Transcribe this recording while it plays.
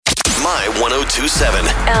My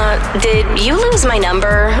 1027. Did you lose my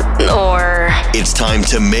number? Or... It's time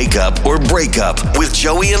to make up or break up with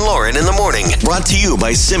Joey and Lauren in the morning. Brought to you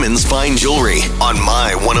by Simmons Fine Jewelry on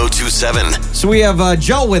My 1027. So we have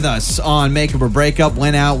Joe with us on Makeup or Breakup.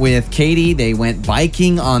 Went out with Katie. They went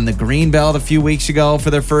biking on the Greenbelt a few weeks ago for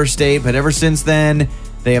their first date. But ever since then,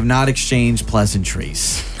 they have not exchanged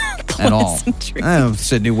pleasantries at all.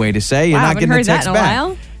 It's a new way to say. You're not getting a text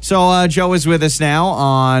back. So Joe is with us now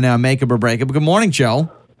on Makeup or Breakup. Good morning,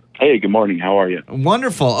 Joe. Hey, good morning. How are you?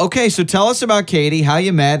 Wonderful. Okay, so tell us about Katie, how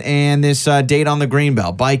you met, and this date on the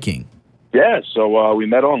Greenbelt, biking. Yeah, so we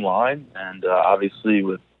met online, and obviously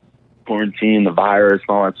with quarantine, the virus,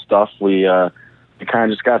 and all that stuff, we kind of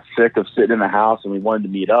just got sick of sitting in the house, and we wanted to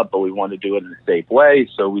meet up, but we wanted to do it in a safe way.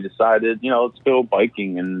 So we decided, let's go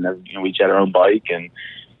biking, and we each had our own bike, and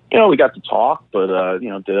we got to talk, but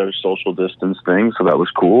did our social distance thing, so that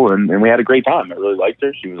was cool, and we had a great time. I really liked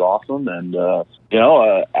her; she was awesome, and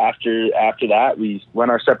after that, we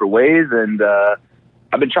went our separate ways, and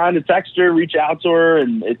I've been trying to text her, reach out to her,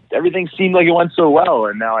 and everything seemed like it went so well,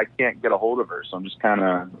 and now I can't get a hold of her, so I'm just kind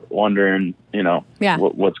of wondering,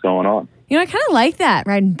 what's going on. I kind of like that,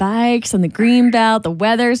 riding bikes on the Greenbelt. The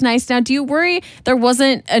weather's nice now. Do you worry there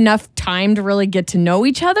wasn't enough time to really get to know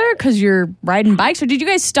each other because you're riding bikes? Or did you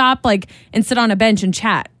guys stop and sit on a bench and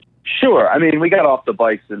chat? Sure. I mean, we got off the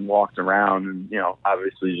bikes and walked around and,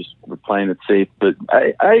 obviously just we're playing it safe. But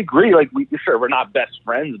I agree. We're not best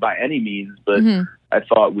friends by any means, but I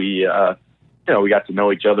thought we got to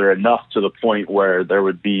know each other enough to the point where there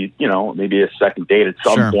would be, maybe a second date at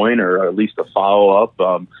some point or at least a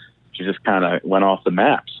follow-up. She just kind of went off the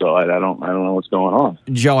map, so I don't know what's going on.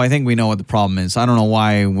 Joe, I think we know what the problem is. I don't know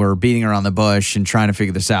why we're beating around the bush and trying to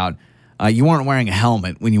figure this out. You weren't wearing a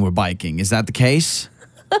helmet when you were biking. Is that the case?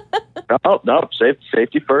 No.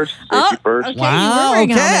 Safety first. Safety first. Okay, wow.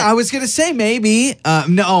 Okay, I was going to say maybe.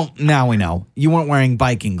 No, now we know. You weren't wearing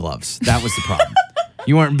biking gloves. That was the problem.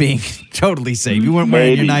 You weren't being totally safe. You weren't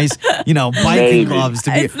wearing your nice, biking gloves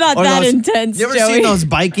to be. It's not that intense, You ever Joey. seen those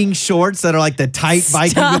biking shorts that are like the tight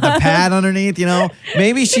biking with the pad underneath?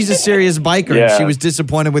 Maybe she's a serious biker and she was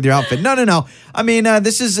disappointed with your outfit. No. I mean,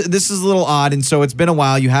 this is a little odd, and so it's been a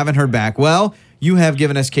while. You haven't heard back. Well, you have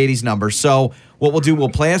given us Katie's number, so what we'll do, we'll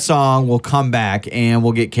play a song, we'll come back, and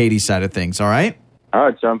we'll get Katie's side of things. All right? All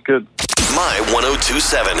right, sounds good. My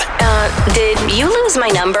 1027. Did you lose my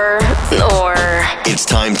number? Or... It's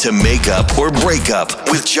time to make up or break up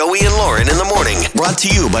with Joey and Lauren in the morning. Brought to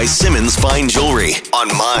you by Simmons Fine Jewelry on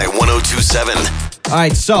My 1027. All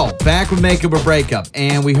right, so back with Makeup or Breakup,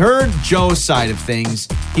 and we heard Joe's side of things.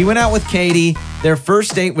 He went out with Katie. Their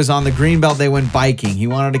first date was on the Greenbelt. They went biking. He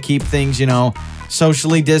wanted to keep things,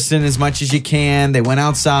 socially distant as much as you can. They went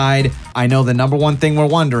outside. I know the number one thing we're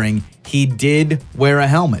wondering, he did wear a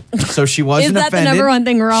helmet. So she wasn't offended. Is that the number one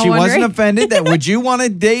thing we're all wondering? She wasn't offended. That would you want to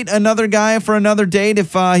date another guy for another date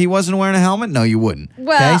if he wasn't wearing a helmet? No, you wouldn't.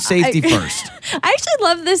 Well, okay, safety first. I actually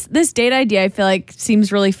love this date idea. I feel like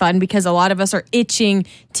seems really fun because a lot of us are itching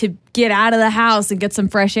to get out of the house and get some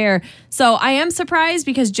fresh air. So I am surprised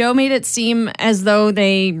because Joe made it seem as though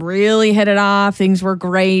they really hit it off. Things were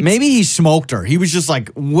great. Maybe he smoked her. He was just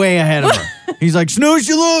way ahead of her. He's like, snooze,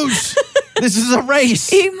 you lose. This is a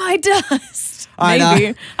race. Eat my dust. Right,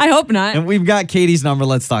 maybe. I hope not. And we've got Katie's number.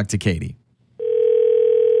 Let's talk to Katie.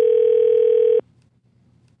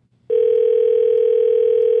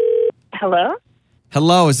 Hello?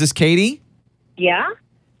 Hello, is this Katie? Yeah?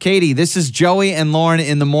 Katie, this is Joey and Lauren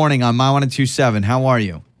in the morning on My 1027. How are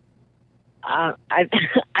you?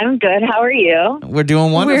 I'm good. How are you? We're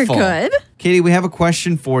doing wonderful. We're good. Katie, we have a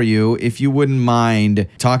question for you. If you wouldn't mind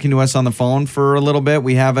talking to us on the phone for a little bit.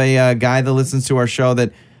 We have a guy that listens to our show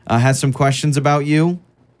that has some questions about you.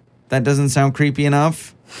 That doesn't sound creepy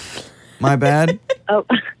enough. My bad. Oh,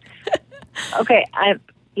 okay.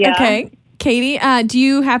 Yeah. Okay. Katie, do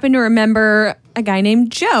you happen to remember a guy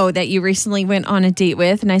named Joe that you recently went on a date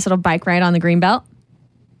with? A nice little bike ride on the Greenbelt?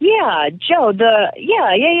 Yeah, Joe.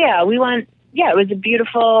 Yeah. We went. Yeah, it was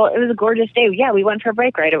a gorgeous day. Yeah, we went for a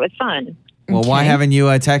bike ride. It was fun. Well, why haven't you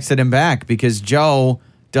texted him back? Because Joe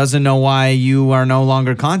doesn't know why you are no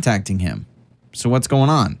longer contacting him. So what's going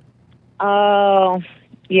on? Oh,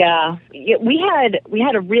 yeah. We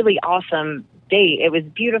had a really awesome date. It was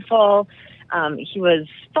beautiful. He was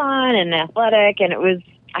fun and athletic, and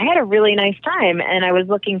I had a really nice time, and I was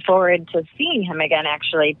looking forward to seeing him again,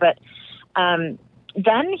 actually. But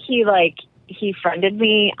then he friended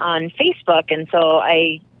me on Facebook, and so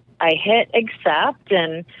I hit accept,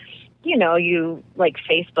 and you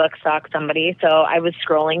Facebook stalk somebody. So I was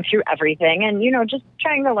scrolling through everything and, just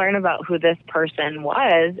trying to learn about who this person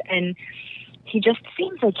was. And he just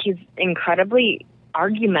seems like he's incredibly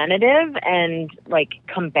argumentative and like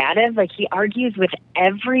combative. Like he argues with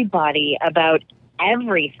everybody about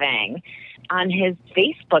everything on his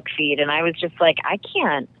Facebook feed, and I was just like, I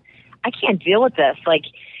can't deal with this. Like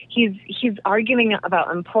he's arguing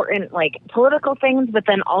about important like political things, but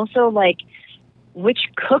then also like which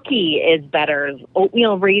cookie is better,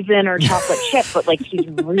 oatmeal raisin or chocolate chip? But like he's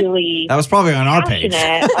really That was probably on our page.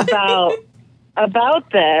 passionate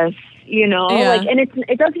about this, you know. Yeah. Like, and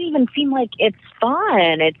it doesn't even seem like it's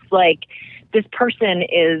fun. It's like this person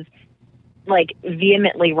is like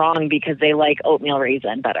vehemently wrong because they like oatmeal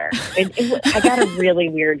raisin better. I got a really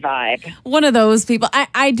weird vibe. One of those people.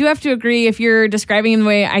 I do have to agree, if you're describing him the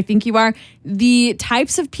way I think you are, the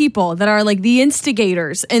types of people that are like the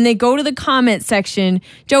instigators and they go to the comment section.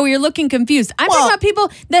 Joey, you're looking confused. I'm talking about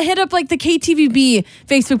people that hit up like the KTVB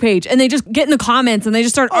Facebook page and they just get in the comments and they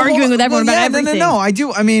just start arguing with everyone about everything. No, I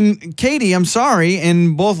do. I mean, Katie, I'm sorry,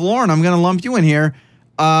 and both Lauren, I'm going to lump you in here.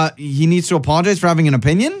 He needs to apologize for having an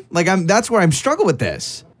opinion? Like, that's where I'm struggling with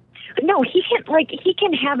this. No, he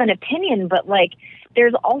can have an opinion, but like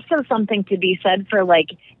there's also something to be said for like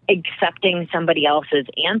accepting somebody else's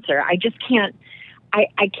answer. I just can't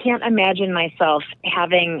I can't imagine myself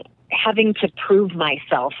having to prove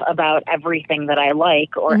myself about everything that I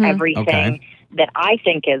like or everything that I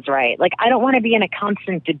think is right. Like, I don't want to be in a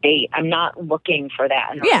constant debate. I'm not looking for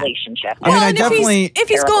that in a relationship. I mean, I and definitely... if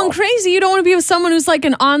he's going crazy, you don't want to be with someone who's like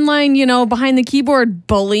an online, behind the keyboard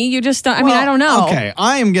bully. You just don't, I don't know. Okay,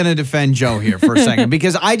 I am going to defend Joe here for a second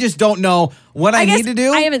because I just don't know what I need to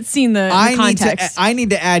do. I haven't seen the context. I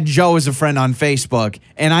need to add Joe as a friend on Facebook,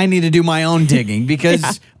 and I need to do my own digging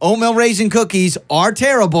because oatmeal raisin cookies are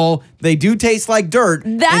terrible. They do taste like dirt.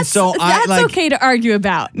 That's okay to argue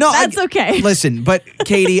about. No, that's okay. Listen, but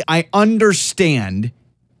Katie, I understand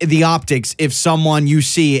the optics. If someone you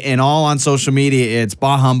see and all on social media, it's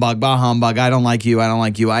bah humbug, I don't like you,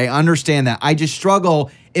 I understand that. I just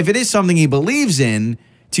struggle if it is something he believes in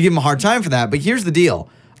to give him a hard time for that. But here's the deal.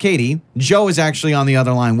 Katie, Joe is actually on the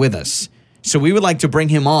other line with us. So we would like to bring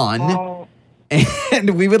him on.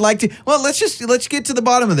 And we would like to, let's get to the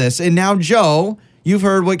bottom of this. And now, Joe, you've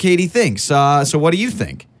heard what Katie thinks. So what do you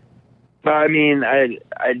think? I mean,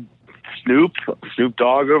 Snoop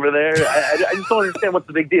Dogg over there. I just don't understand what's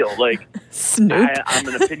the big deal. Like, Snoop. I'm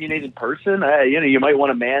an opinionated person. You might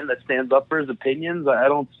want a man that stands up for his opinions. I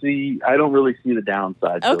don't really see the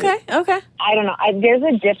downside. Okay. I don't know. There's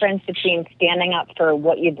a difference between standing up for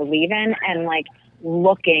what you believe in and like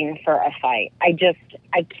looking for a fight.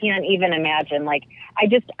 I can't even imagine. Like,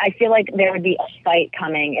 I feel like there would be a fight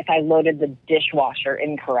coming if I loaded the dishwasher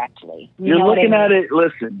incorrectly. You're looking at it,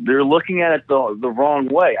 listen, they're looking at it the wrong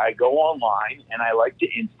way. I go online and I like to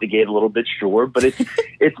instigate a little bit, sure, but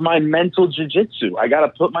it's my mental jiu-jitsu. I got to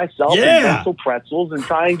put myself in mental pretzels and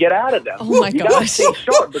try and get out of them. Oh my you gosh. got to stay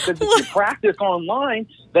sharp because if you practice online,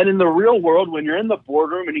 then in the real world, when you're in the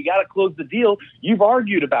boardroom and you got to close the deal, you've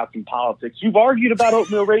argued about some politics. You've argued about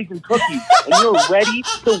oatmeal raisin cookies, and you're ready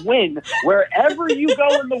to win wherever you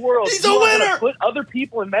go in the world. He's a winner. Put other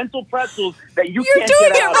people in mental pretzels that You're can't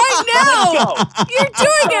doing get it out right of. now. You're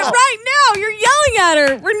doing it right now. You're yelling at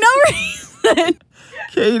her for no reason.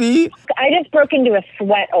 Katie? I just broke into a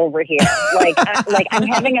sweat over here. Like I'm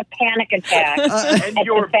having a panic attack. And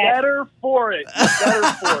you're better for it. You're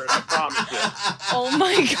better for it, I promise you. Oh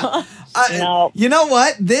my God. No. You know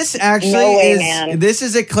what? This actually No way, is man. This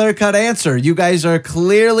is a clear-cut answer. You guys are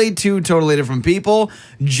clearly two totally different people.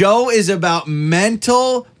 Joe is about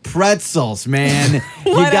mental pretzels, man.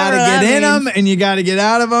 You got to get in them and you got to get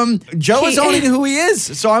out of them. Joe is owning who he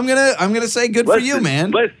is. So I'm going to say good for you,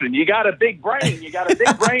 man. Listen, you got a big brain. You got a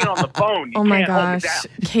big brain on the phone. You Oh my can't hold it gosh.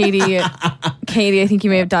 down. Katie, I think you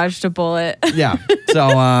may have dodged a bullet. Yeah.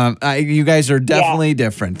 So you guys are definitely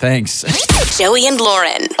different. Thanks. Joey and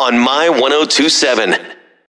Lauren. On My 102.7.